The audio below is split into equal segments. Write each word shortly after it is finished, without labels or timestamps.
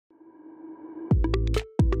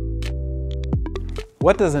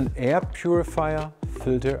What does an air purifier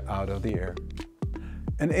filter out of the air?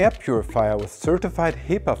 An air purifier with certified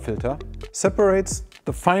HEPA filter separates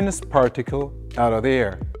the finest particle out of the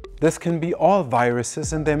air. This can be all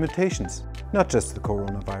viruses and their mutations, not just the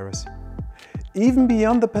coronavirus. Even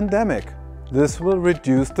beyond the pandemic, this will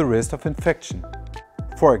reduce the risk of infection,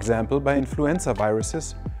 for example by influenza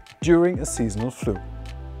viruses during a seasonal flu,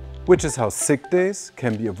 which is how sick days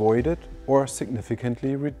can be avoided or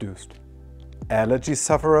significantly reduced. Allergy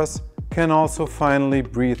sufferers can also finally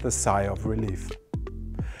breathe a sigh of relief,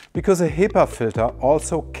 because a HEPA filter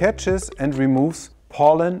also catches and removes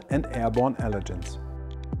pollen and airborne allergens.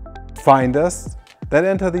 Fine dust that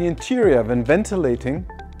enter the interior when ventilating,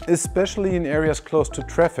 especially in areas close to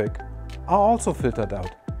traffic, are also filtered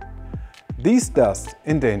out. These dusts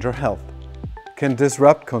endanger health, can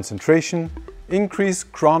disrupt concentration, increase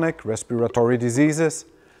chronic respiratory diseases,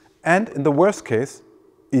 and in the worst case,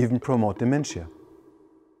 even promote dementia.